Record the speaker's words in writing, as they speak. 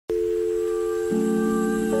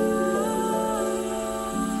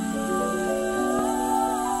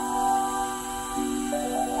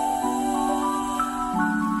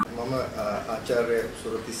ආචාර්ය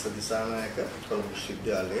සුරතිස්ස දිසානායක කොළඹ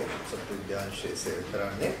විශ්වවිද්‍යාලයේ සත්ත්ව විද්‍යාංශයේ සේවය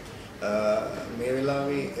කරන්නේ. මේ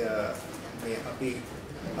වෙලාවේ මේ අපි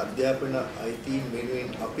අධ්‍යාපන අයිතීන්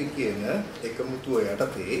වෙනුවෙන් අපි කියන එකමුතුව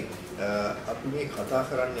යටතේ අපි මේ කතා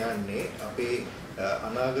කරන්න යන්නේ අපේ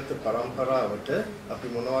අනාගත පරම්පරාවට අපි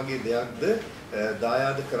මොන වගේ දෙයක්ද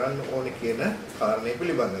දායාද කරන්න ඕනේ කියන කාරණේ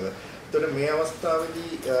පිළිබඳව. එතකොට මේ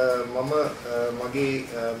අවස්ථාවේදී මම මගේ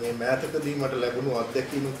මේ මෑතකදී මට ලැබුණු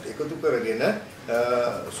අත්දැකීමුත් එකතු කරගෙන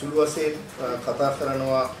සුළු වශයෙන් කතා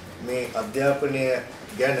කරනවා මේ අධ්‍යාපනය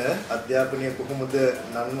ගැන, අධ්‍යාපනය කොහොමද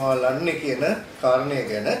නන්වාලන්නේ කියන කාරණය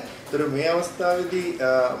ගැන. ඒතර මේ අවස්ථාවේදී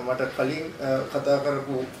මට කලින් කතා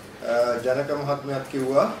කරපු ජනක මහත්මයාත්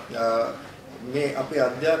කිව්වා මේ අපේ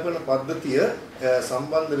අධ්‍යාපන පද්ධතිය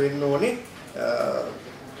සම්බන්ධ වෙන්න ඕනේ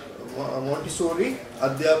මොන්ටිසෝරි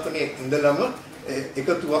අධ්‍යාපනයේ ඉඳලම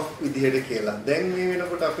එකතුවක් විදිහට කියලා. දැන් මේ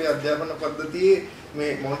වෙනකොට අපේ අධ්‍යාපන පද්ධතියේ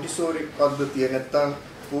මේ මොන්ටිසෝරි පද්ධතිය නැත්තම්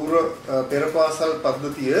පූර්ව පෙරපාසල්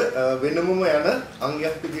පද්ධතිය වෙනමම යන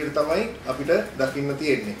අංගයක් විදිහට තමයි අපිට දකින්න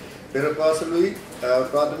තියෙන්නේ. පෙරපාසලුයි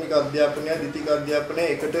ප්‍රාථමික අධ්‍යාපනය, ද්විතීක අධ්‍යාපනය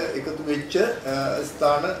එකට එකතු වෙච්ච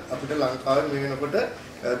ස්ථාන අපිට ලංකාවේ මේ වෙනකොට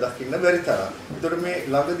දකින්න බැරි තරම්. ඒතර මේ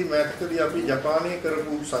ළඟදී මෑතකදී අපි ජපානයේ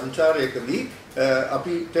කරපු සංචාරයකදී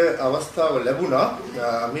අපිට අවස්ථාව ලැබුණා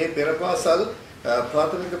මේ පෙරපාසල්,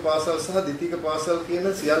 ප්‍රාථමික පාසල් සහ ද්විතීක පාසල් කියන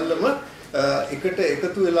සියල්ලම එකට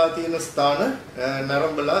එකතු වෙලා තියෙන ස්ථාන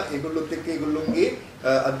නරඹලා ඒගොල්ලොත් එක්ක ඒගොල්ලොන්ගේ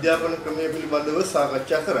අධ්‍යාපන ක්‍රමය පිළිබඳව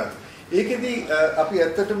සාකච්ඡා කරන්න. ඒකෙදී අපි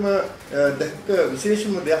ඇත්තටම දැක්ක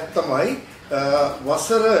විශේෂම දෙයක් තමයි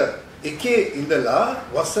වසර 1 ඉඳලා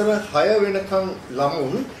වසර 6 වෙනකන්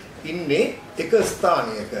ළමුන් ඉන්නේ එක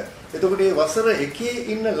ස්ථානයක. එතකොට මේ වසර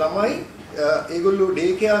 1 ඉන්න ළමයි ඒගොල්ලෝ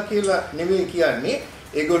ඩේ කෙයා කියලා නෙමෙයි කියන්නේ.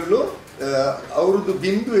 ඒගොල්ලෝ අවුරුදු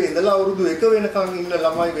 0 ඉඳලා අවුරුදු 1 වෙනකන් ඉන්න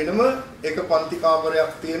ළමයි වෙනම එක පන්ති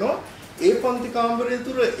කාමරයක් තියෙනවා. ඒ පන්ති කාමරය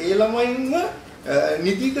තුර ඒ ළමයින්ම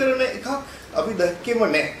නිදි කරන එකක් අපි දැක්කෙම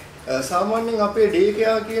නැහැ. සාමාන්‍යයෙන් අපේ ඩේ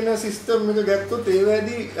කෙයා කියන සිස්ටම් එක ගත්තොත්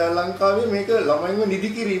ඒවැදී ලංකාවේ මේක ළමයින්ව නිදි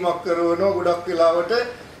කිරීමක් කරනවා ගොඩක් වෙලාවට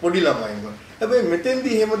පොඩි ළමයින්ව. හැබැයි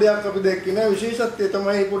මෙතෙන්දී එහෙම දෙයක් අපි දැක්කේ නැහැ. විශේෂත්වය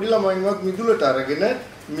තමයි පොඩි ළමයින්වත් මිදුලට අරගෙන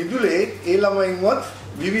මිදුලේ ඒ ළමයින්වත්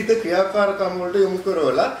විවිධ ක්‍රියාකාරකම් වලට යොමු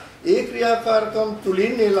කරවලා ඒ ක්‍රියාකාරකම්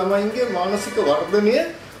තුලින් ඒ ළමයින්ගේ මානසික වර්ධනය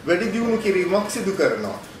වැඩි දියුණු කිරීමක් සිදු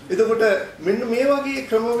කරනවා. එතකොට මෙන්න මේ වගේ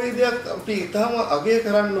ක්‍රමවේදයක් අපි ඊටම අගය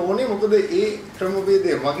කරන්න ඕනේ. මොකද ඒ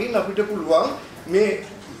ක්‍රමවේදය මගින් අපිට පුළුවන් මේ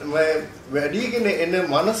වැඩිගෙන එන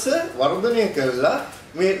මනස වර්ධනය කරලා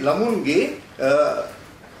මේ ළමුන්ගේ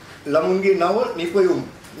නව නිපයුම්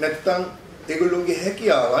නැත්තම් ඒගොල්ලෝගේ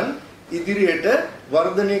හැකියාවන් ඉදිරියට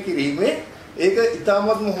වර්ධනය කිරීමේ ඒක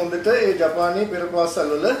ඉතාමත්ම හොඳට ඒ ජපානයේ පෙරපාසල්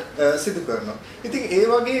වල සිදු කරනවා. ඉතින් ඒ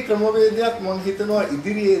වගේ ක්‍රමවේදයක් මම හිතනවා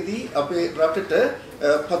ඉදිරියේදී අපේ රටට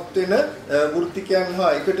පත් වෙන වෘත්තිකයන්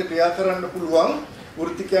හා එකට ක්‍රියා කරන්න පුළුවන්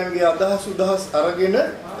වෘත්තිකයන්ගේ අදහස් උදහස් අරගෙන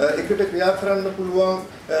එකට ක්‍රියා කරන්න පුළුවන්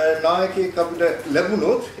නායකයෙක් අපිට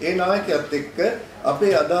ලැබුණොත් ඒ නායකයාත් එක්ක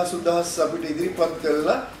අපේ අදහස් උදහස් අපිට ඉදිරිපත්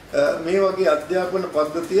කරලා මේ වගේ අධ්‍යාපන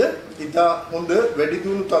පද්ධතිය ඉතා හොඳ වැඩි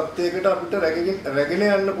දියුණු තත්ත්වයකට අපිට රැගෙන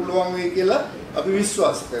යන්න පුළුවන් වෙයි කියලා අපි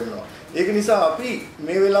විශ්වාස කරනවා. ඒක නිසා අපි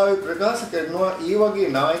මේ වෙලාවේ ප්‍රකාශ කරනවා මේ වගේ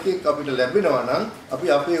නායකයෙක් අපිට ලැබෙනවා නම් අපි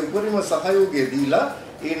අපේ උපරිම සහයෝගය දීලා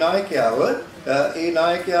ඒ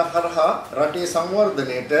නායකයා හරහා රටේ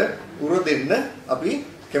සංවර්ධනයට උර දෙන්න අපි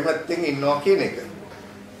කැමැත්තෙන් ඉන්නවා කියන එක.